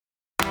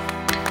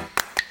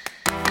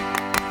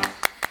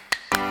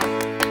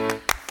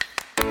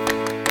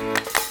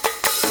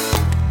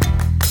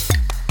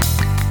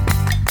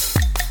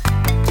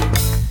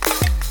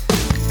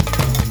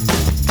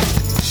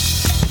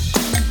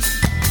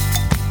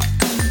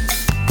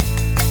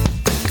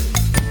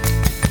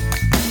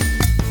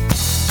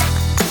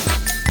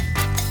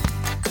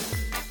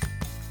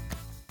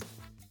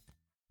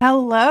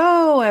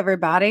Hello,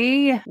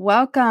 everybody.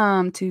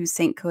 Welcome to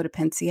Saint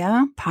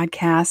Codependencia,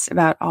 podcast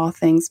about all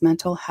things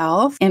mental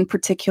health, in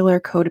particular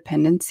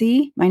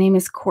codependency. My name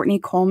is Courtney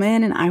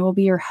Coleman, and I will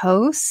be your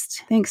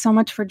host. Thanks so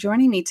much for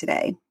joining me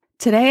today.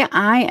 Today,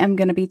 I am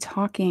going to be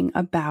talking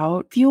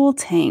about fuel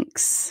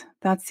tanks.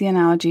 That's the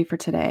analogy for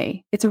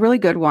today. It's a really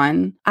good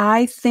one.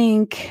 I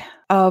think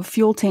of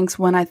fuel tanks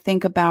when I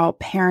think about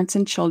parents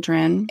and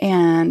children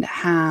and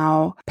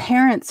how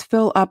parents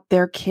fill up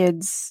their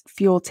kids'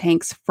 fuel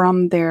tanks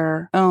from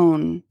their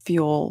own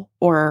fuel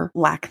or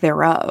lack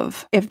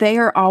thereof. If they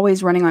are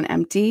always running on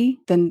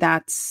empty, then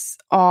that's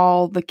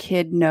all the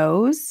kid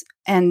knows.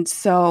 And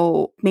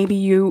so maybe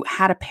you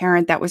had a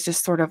parent that was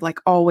just sort of like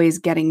always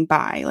getting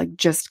by, like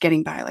just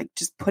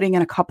putting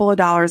in a couple of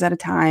dollars at a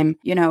time,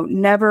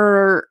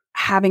 never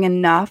having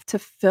enough to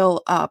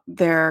fill up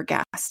their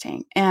gas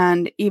tank.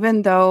 And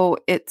even though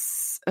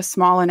it's a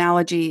small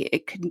analogy,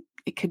 it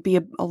could be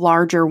a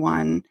larger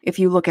one if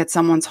you look at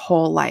someone's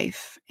whole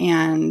life.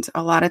 And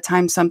a lot of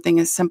times something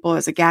as simple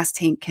as a gas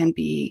tank can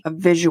be a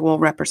visual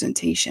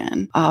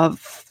representation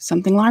of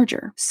something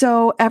larger.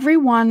 So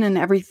everyone and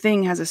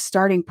everything has a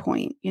starting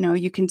point.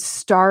 You can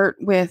start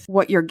with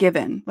what you're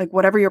given. Like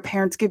whatever your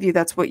parents give you,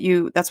 that's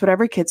what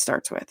every kid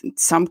starts with. And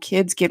some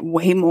kids get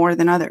way more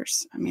than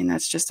others. I mean,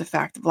 that's just a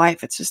fact of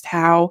life. It's just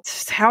how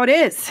it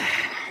is.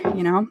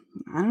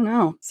 I don't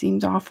know.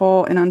 Seems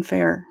awful and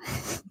unfair,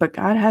 but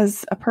God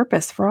has a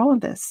purpose for all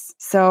of this.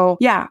 So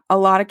yeah, a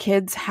lot of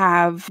kids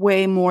have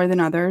way more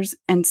than others,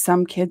 and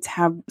some kids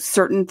have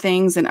certain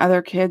things and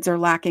other kids are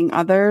lacking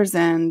others,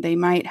 and they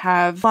might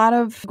have a lot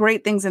of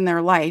great things in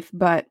their life.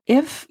 But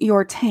if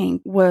your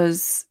tank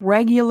was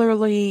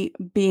regularly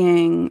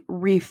being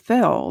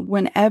refilled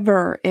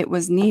whenever it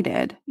was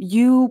needed,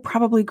 you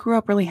probably grew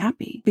up really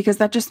happy, because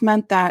that just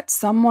meant that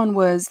someone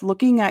was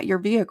looking at your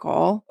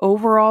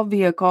overall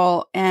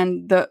vehicle,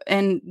 and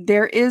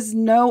there is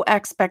no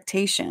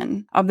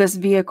expectation of this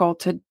vehicle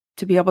to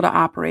be able to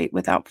operate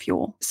without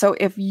fuel. So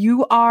if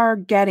you are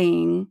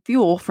getting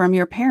fuel from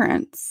your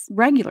parents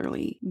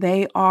regularly,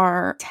 they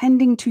are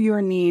tending to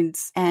your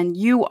needs, and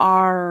you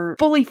are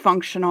fully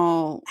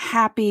functional,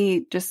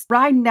 happy, just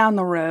riding down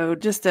the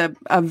road, just a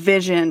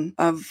vision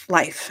of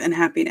life and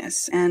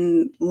happiness.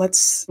 And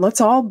let's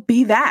all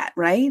be that,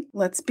 right?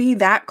 Let's be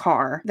that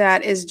car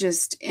that is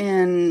just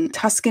in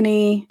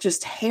Tuscany,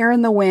 just hair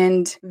in the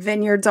wind,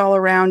 vineyards all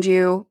around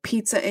you,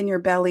 pizza in your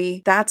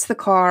belly. That's the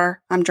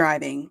car I'm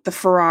driving, the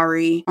Ferrari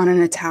on an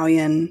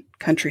Italian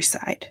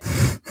countryside.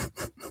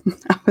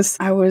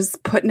 I was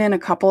putting in a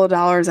couple of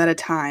dollars at a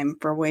time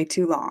for way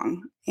too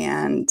long,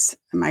 and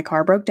my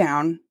car broke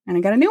down and I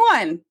got a new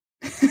one.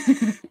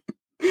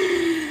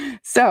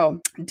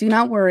 So do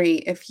not worry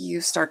if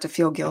you start to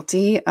feel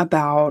guilty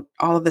about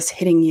all of this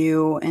hitting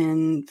you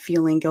and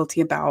feeling guilty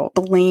about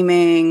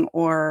blaming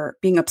or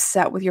being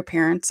upset with your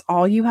parents.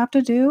 All you have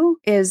to do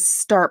is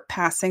start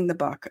passing the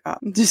buck up.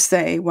 Just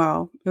say,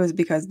 well, it was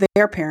because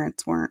their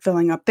parents weren't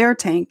filling up their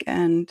tank,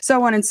 and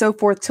so on and so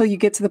forth, till you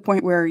get to the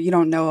point where you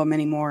don't know them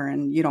anymore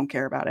and you don't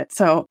care about it.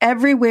 So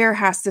everywhere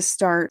has to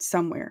start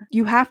somewhere.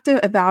 You have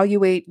to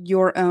evaluate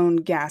your own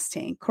gas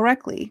tank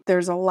correctly.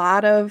 There's a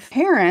lot of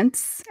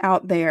parents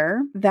out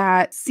there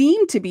that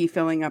seem to be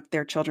filling up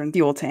their children's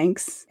fuel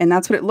tanks. And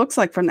that's what it looks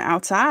like from the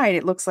outside.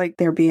 It looks like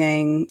they're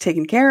being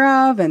taken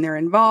care of and they're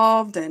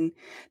involved and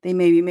they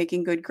may be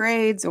making good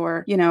grades,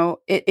 or,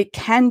 it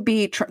can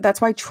be, that's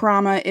why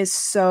trauma is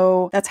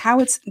that's how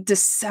it's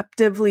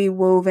deceptively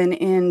woven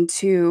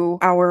into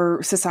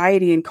our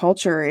society and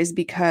culture, is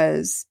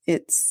because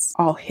it's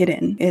all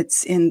hidden.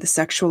 It's in the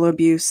sexual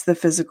abuse, the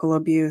physical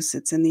abuse,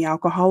 it's in the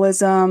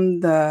alcoholism,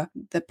 the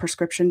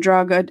prescription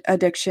drug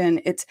addiction.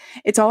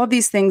 It's all of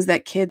these things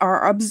that kids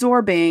are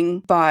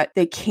absorbing, but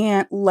they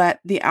can't let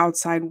the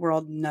outside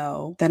world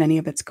know that any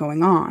of it's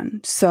going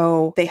on.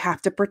 So they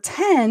have to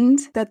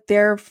pretend that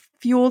their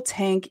fuel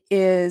tank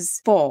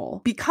is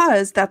full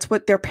because that's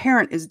what their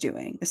parent is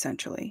doing,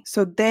 essentially.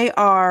 So they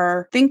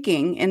are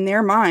thinking in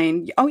their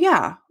mind, oh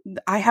yeah,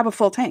 I have a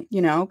full tank,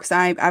 because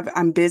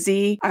I'm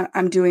busy,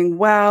 I'm doing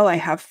well, I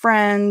have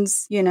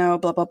friends, blah,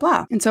 blah,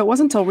 blah. And so it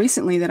wasn't until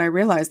recently that I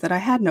realized that I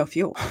had no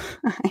fuel.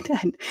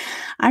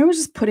 I was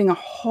just putting a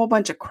whole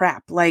bunch of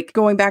crap, like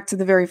going back to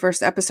the very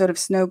first episode of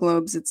Snow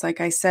Globes. It's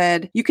like I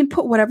said, you can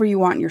put whatever you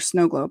want in your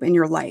snow globe in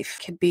your life.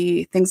 It could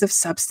be things of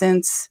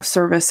substance,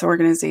 service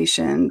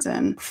organizations,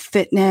 and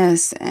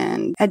fitness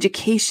and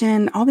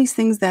education, all these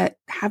things that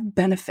have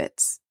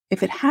benefits.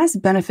 If it has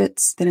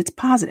benefits, then it's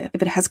positive.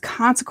 If it has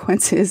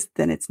consequences,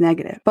 then it's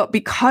negative. But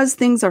because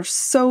things are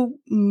so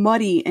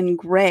muddy and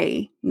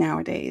gray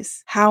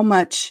nowadays, how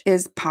much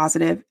is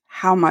positive?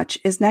 How much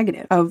is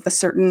negative of a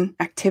certain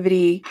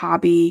activity,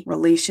 hobby,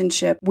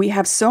 relationship? We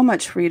have so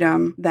much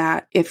freedom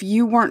that if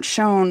you weren't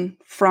shown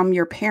from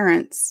your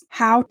parents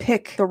how to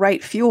pick the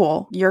right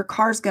fuel, your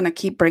car's going to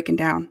keep breaking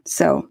down.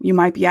 So you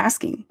might be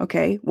asking,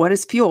 okay, what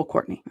is fuel,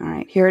 Courtney? All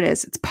right, here it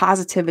is. It's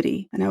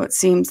positivity. I know it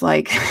seems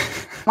like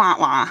wah,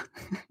 wah,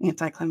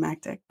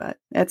 anticlimactic, but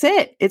that's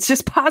it. It's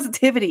just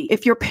positivity.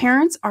 If your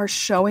parents are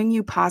showing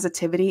you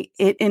positivity,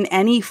 it in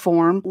any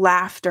form,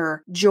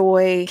 laughter,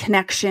 joy,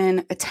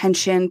 connection,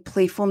 attention,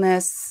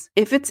 playfulness,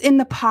 if it's in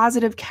the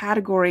positive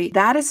category,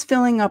 that is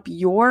filling up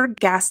your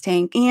gas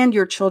tank and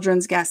your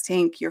children's gas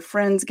tank, your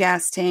friends'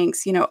 gas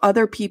tanks,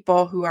 other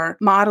people who are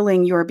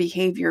modeling your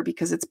behavior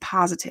because it's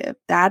positive.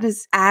 That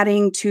is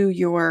adding to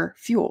your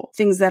fuel,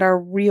 things that are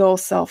real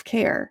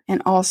self-care.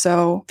 And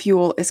also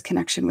fuel is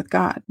connection with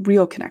God,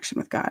 real connection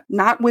with God,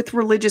 not with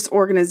religious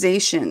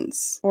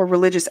organizations or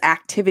religious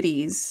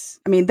activities.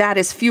 I mean, that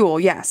is fuel.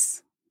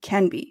 Yes,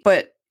 can be,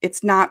 but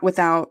it's not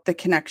without the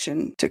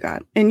connection to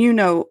God. And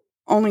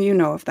only you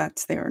know if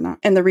that's there or not.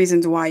 And the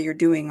reasons why you're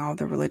doing all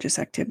the religious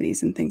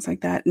activities and things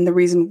like that. And the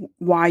reason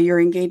why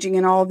you're engaging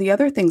in all the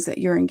other things that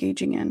you're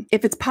engaging in.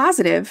 If it's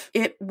positive,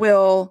 it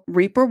will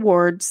reap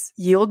rewards,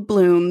 yield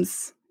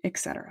blooms,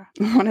 etc.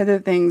 One of the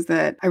things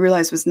that I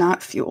realized was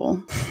not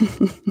fuel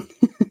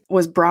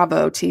was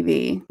Bravo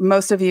TV.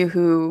 Most of you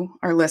who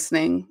are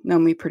listening know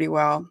me pretty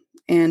well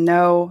and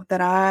know that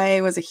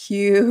I was a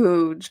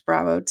huge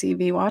Bravo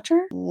TV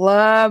watcher.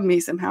 Love me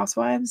some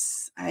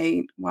Housewives.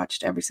 I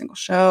watched every single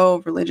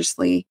show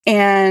religiously.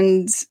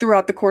 And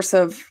throughout the course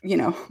of,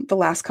 the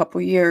last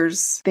couple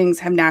years, things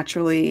have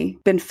naturally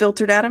been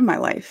filtered out of my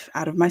life,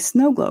 out of my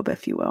snow globe,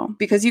 if you will.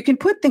 Because you can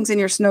put things in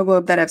your snow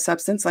globe that have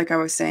substance, like I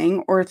was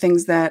saying, or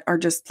things that are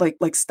just like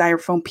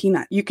styrofoam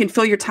peanut. You can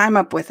fill your time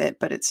up with it,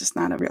 but it's just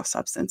not a real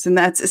substance. And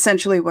that's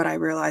essentially what I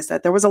realized,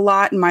 that there was a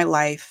lot in my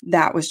life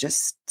that was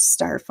just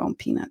styrofoam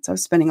peanuts. I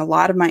was spending a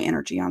lot of my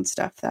energy on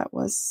stuff that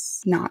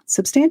was not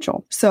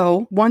substantial.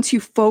 So once you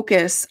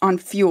focus on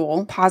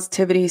fuel,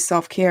 positivity,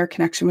 self-care,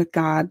 connection with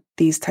God,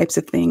 these types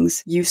of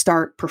things, you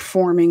start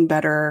performing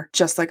better,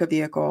 just like a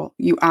vehicle.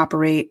 You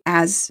operate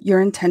as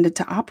you're intended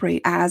to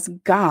operate, as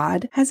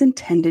God has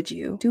intended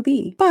you to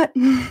be. But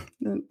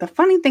the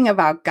funny thing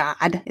about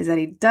God is that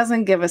he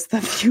doesn't give us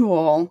the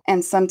fuel.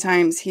 And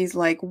sometimes he's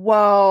like,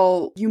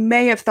 well, you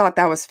may have thought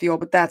that was fuel,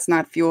 but that's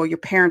not fuel. Your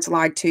parents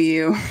lied to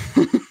you.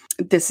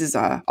 This is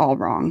all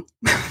wrong.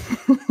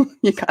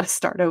 You got to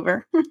start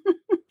over.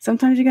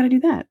 Sometimes you got to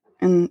do that.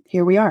 And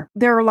here we are.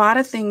 There are a lot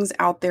of things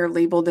out there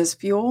labeled as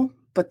fuel,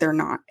 but they're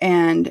not.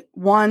 And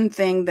one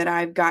thing that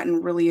I've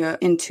gotten really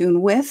in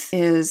tune with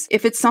is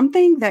if it's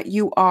something that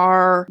you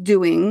are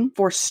doing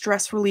for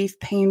stress relief,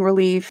 pain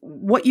relief,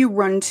 whatever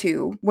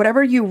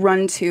you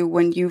run to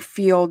when you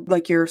feel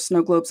like your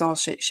snow globe's all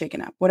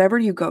shaken up, whatever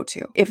you go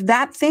to, if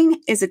that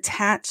thing is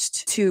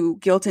attached to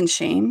guilt and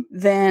shame,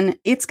 then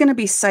it's going to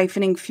be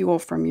siphoning fuel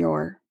from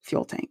your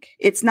fuel tank.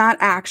 It's not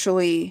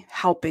actually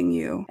helping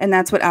you. And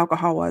that's what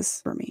alcohol was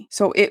for me.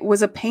 So it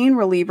was a pain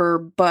reliever,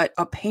 but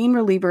a pain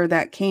reliever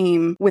that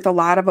came with a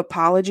lot of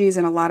apologies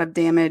and a lot of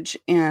damage.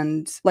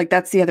 And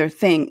that's the other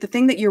thing. The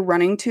thing that you're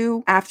running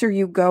to after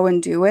you go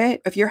and do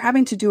it, if you're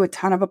having to do a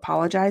ton of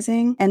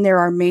apologizing and there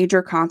are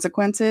major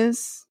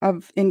consequences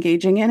of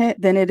engaging in it,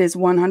 then it is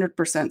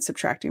 100%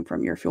 subtracting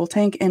from your fuel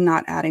tank and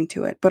not adding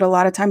to it. But a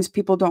lot of times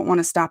people don't want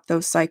to stop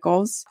those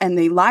cycles and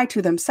they lie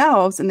to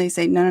themselves and they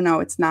say, no,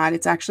 it's not.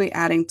 It's actually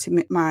adding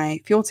to my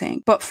fuel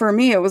tank. But for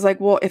me, it was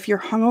like, well, if you're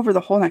hungover the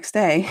whole next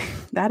day,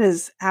 that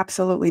is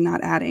absolutely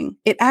not adding.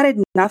 It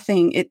added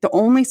nothing. It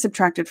only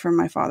subtracted from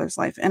my father's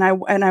life. And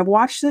I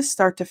watched this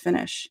start to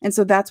finish. And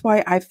so that's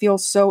why I feel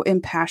so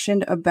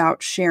impassioned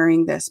about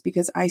sharing this,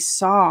 because I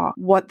saw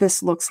what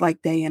this looks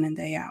like day in and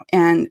day out.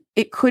 And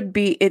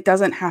it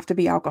doesn't have to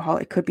be alcohol.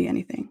 It could be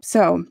anything.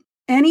 So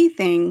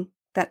anything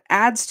that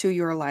adds to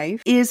your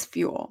life is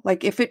fuel.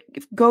 If it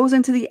goes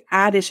into the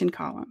addition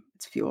column,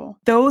 it's fuel.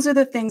 Those are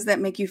the things that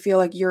make you feel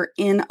like you're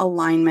in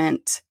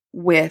alignment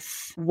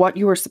with what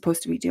you were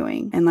supposed to be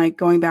doing. And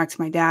going back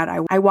to my dad,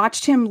 I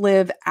watched him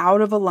live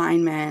out of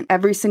alignment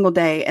every single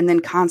day and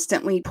then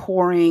constantly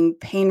pouring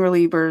pain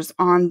relievers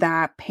on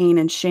that pain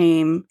and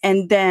shame,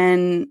 and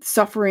then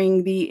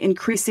suffering the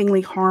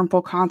increasingly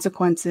harmful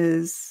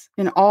consequences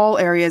in all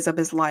areas of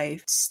his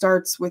life. It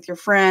starts with your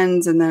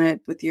friends and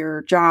then with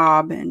your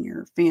job and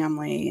your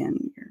family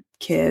and your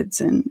kids,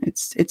 and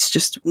it's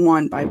just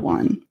one by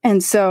one.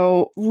 And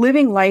so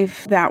living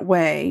life that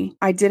way,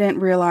 I didn't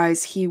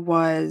realize he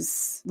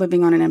was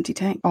living on an empty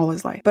tank all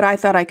his life, but I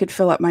thought I could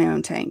fill up my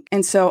own tank.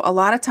 And so a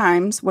lot of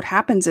times what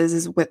happens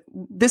is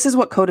this is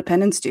what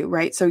codependents do,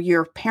 right? So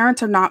your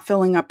parents are not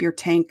filling up your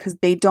tank because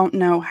they don't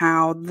know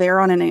how.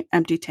 They're on an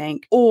empty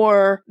tank,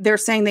 or they're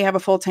saying they have a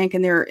full tank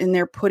and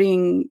they're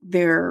putting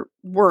their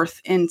worth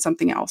in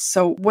something else.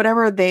 So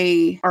whatever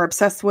they are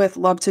obsessed with,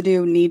 love to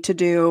do, need to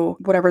do,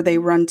 whatever they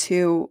run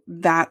to,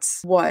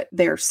 that's what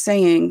they're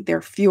saying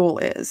their fuel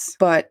is.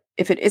 But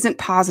if it isn't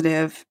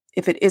positive,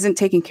 if it isn't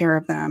taking care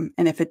of them,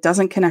 and if it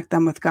doesn't connect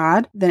them with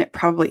God, then it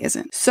probably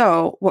isn't.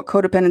 So what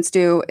codependents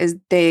do is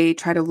they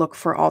try to look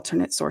for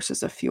alternate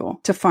sources of fuel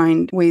to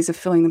find ways of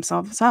filling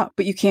themselves up.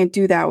 But you can't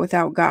do that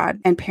without God.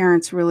 And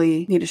parents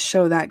really need to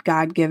show that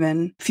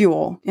God-given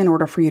fuel in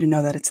order for you to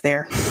know that it's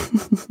there.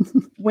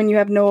 when you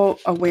have no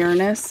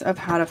awareness of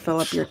how to fill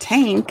up your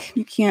tank,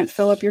 you can't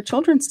fill up your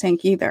children's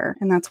tank either.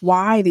 And that's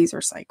why these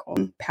are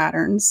cycle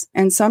patterns.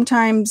 And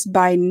sometimes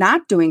by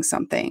not doing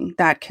something,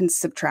 that can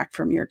subtract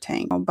from your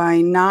tank.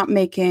 By not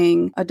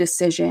making a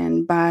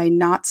decision, by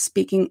not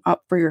speaking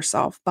up for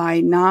yourself,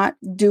 by not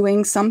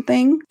doing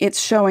something, it's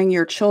showing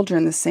your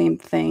children the same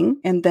thing.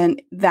 And then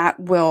that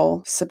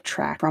will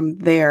subtract from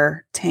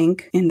their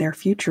tank in their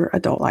future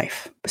adult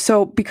life.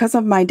 So because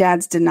of my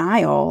dad's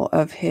denial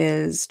of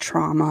his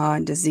trauma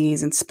and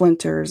disease and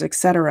splinters,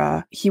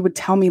 etc., he would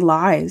tell me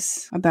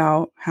lies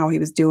about how he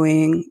was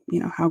doing,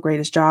 how great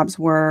his jobs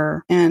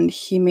were. And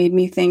he made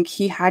me think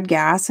he had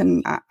gas.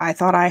 And I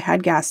thought I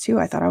had gas too.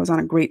 I thought I was on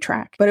a great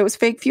track, but it was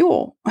fake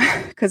fuel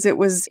because it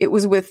was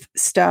with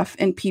stuff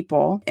and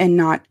people and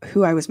not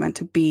who I was meant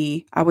to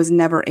be. I was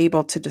never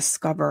able to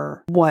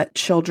discover what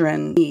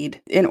children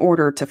need in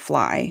order to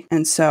fly.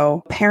 And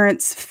so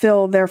parents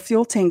fill their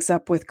fuel tanks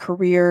up with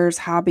careers,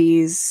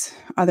 hobbies,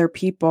 other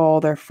people,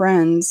 their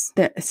friends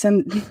that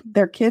send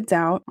their kids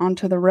out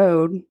onto the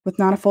road with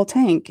not a full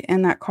tank,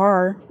 and that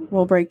car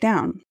will break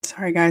down.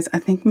 Sorry, guys. I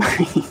think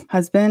my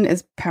husband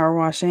is power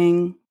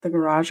washing the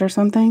garage or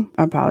something.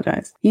 I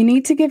apologize. You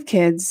need to give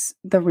kids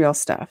the real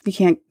stuff. You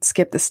can't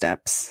skip the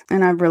steps.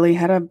 And I've really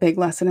had a big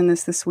lesson in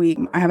this week.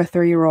 I have a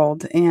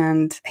 3-year-old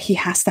and he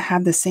has to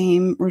have the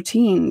same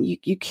routine.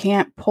 You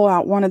can't pull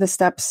out one of the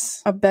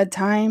steps of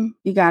bedtime.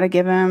 You got to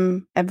give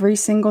him every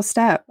single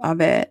step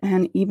of it.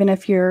 And even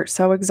if you're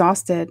so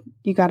exhausted,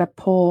 you got to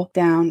pull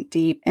down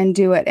deep and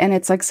do it. And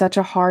it's like such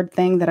a hard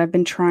thing that I've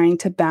been trying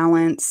to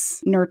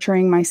balance,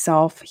 nurturing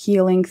myself,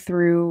 healing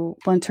through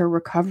splinter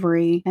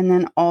recovery, and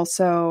then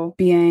also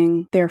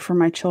being there for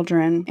my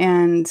children.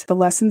 And the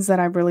lessons that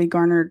I've really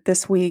garnered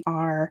this week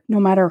are no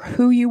matter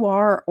who you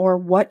are or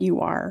what you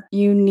are,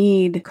 you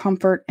need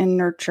comfort and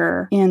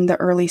nurture in the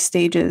early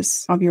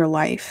stages of your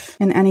life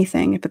in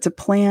anything. If it's a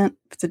plant,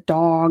 if it's a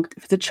dog,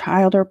 if it's a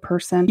child or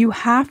person, you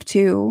have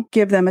to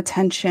give them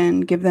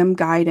attention, give them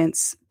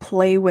guidance,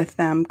 play with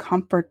them,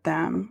 comfort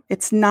them.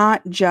 It's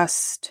not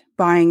just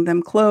buying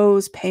them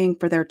clothes, paying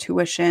for their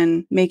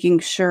tuition, making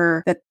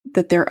sure that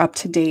they're up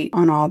to date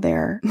on all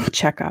their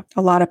checkup.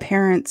 A lot of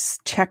parents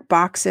check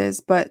boxes,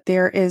 but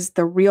there is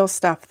the real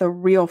stuff, the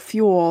real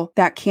fuel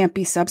that can't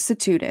be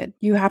substituted.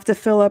 You have to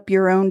fill up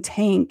your own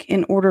tank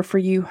in order for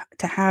you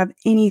to have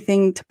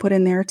anything to put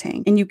in their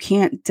tank. And you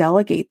can't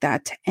delegate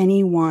that to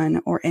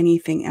anyone or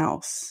anything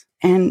else.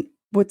 And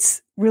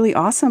what's really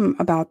awesome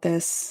about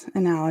this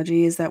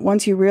analogy is that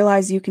once you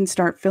realize you can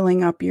start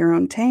filling up your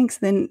own tanks,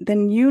 then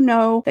you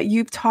know that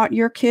you've taught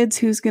your kids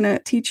who's going to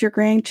teach your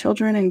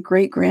grandchildren and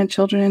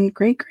great-grandchildren and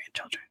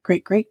great-grandchildren,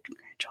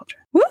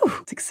 great-great-grandchildren. Woo!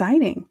 It's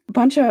exciting. A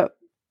bunch of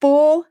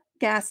full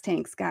gas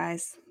tanks,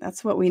 guys.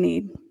 That's what we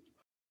need.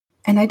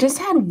 And I just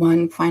had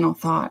one final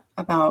thought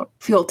about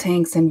fuel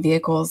tanks and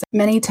vehicles.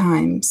 Many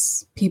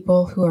times,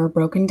 people who are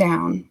broken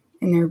down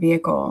in their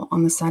vehicle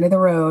on the side of the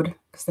road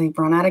because they've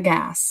run out of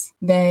gas,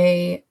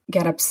 they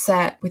get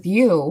upset with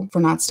you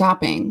for not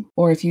stopping.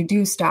 Or if you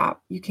do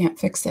stop, you can't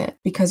fix it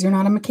because you're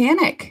not a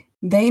mechanic.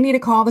 They need to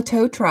call the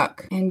tow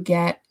truck and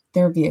get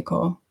their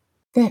vehicle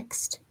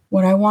fixed.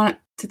 What I want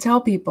to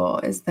tell people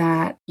is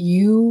that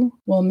you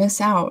will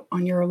miss out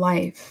on your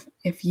life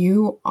if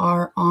you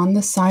are on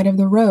the side of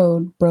the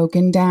road,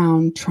 broken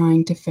down,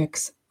 trying to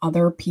fix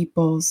other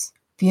people's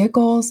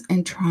vehicles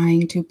and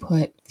trying to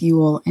put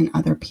fuel in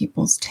other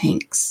people's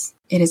tanks.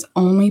 It is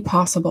only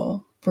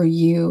possible for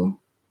you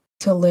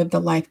to live the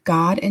life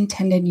God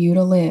intended you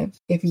to live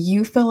if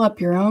you fill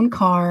up your own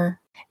car.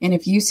 And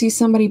if you see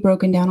somebody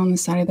broken down on the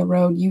side of the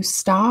road, you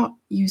stop,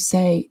 you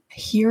say,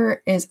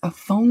 here is a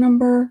phone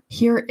number,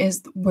 here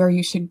is where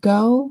you should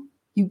go.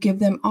 You give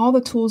them all the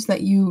tools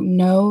that you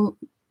know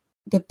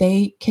that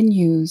they can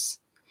use.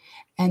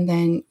 And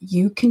then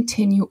you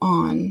continue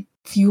on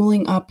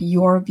fueling up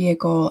your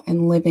vehicle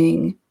and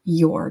living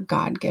your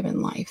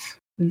God-given life.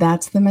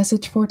 That's the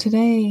message for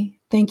today.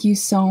 Thank you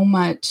so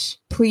much.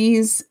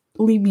 Please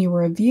leave me a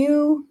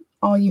review.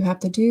 All you have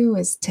to do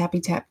is tappy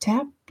tap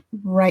tap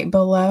right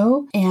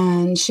below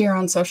and share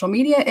on social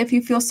media if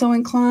you feel so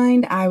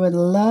inclined. I would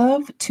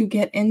love to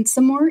get in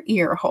some more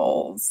ear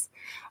holes.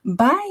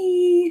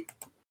 Bye.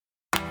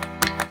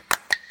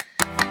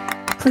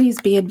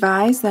 Please be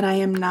advised that I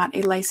am not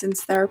a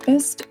licensed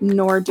therapist,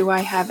 nor do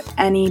I have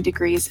any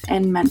degrees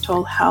in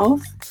mental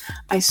health.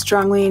 I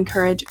strongly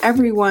encourage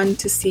everyone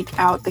to seek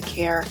out the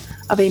care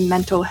of a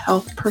mental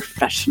health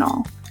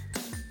professional.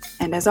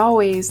 And as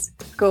always,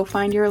 go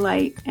find your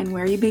light, and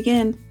where you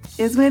begin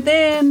is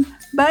within.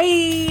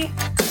 Bye!